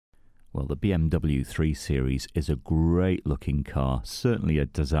Well, the BMW 3 Series is a great looking car, certainly a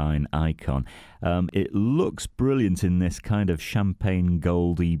design icon. It looks brilliant in this kind of champagne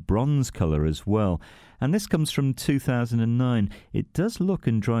goldy bronze colour as well. And this comes from 2009. It does look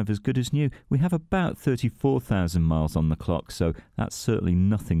and drive as good as new. We have about 34,000 miles on the clock, so that's certainly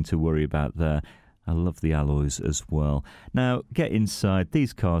nothing to worry about there. I love the alloys as well. Now, get inside.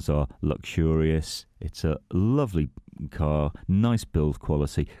 These cars are luxurious. It's a lovely car, nice build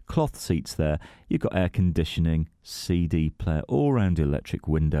quality, cloth seats there. You've got air conditioning, CD player, all-round electric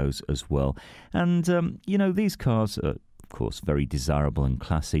windows as well. And, these cars are, of course, very desirable and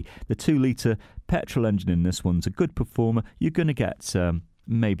classy. The 2-litre petrol engine in this one's a good performer. You're going to get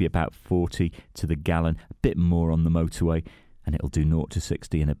maybe about 40 to the gallon, a bit more on the motorway, and it'll do 0 to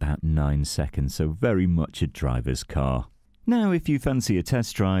 60 in about 9 seconds, so very much a driver's car. Now, if you fancy a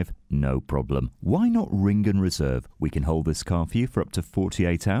test drive, no problem. Why not ring and reserve? We can hold this car for you for up to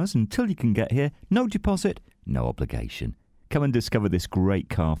 48 hours until you can get here. No deposit, no obligation. Come and discover this great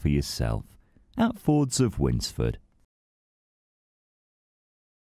car for yourself at Fords of Winsford.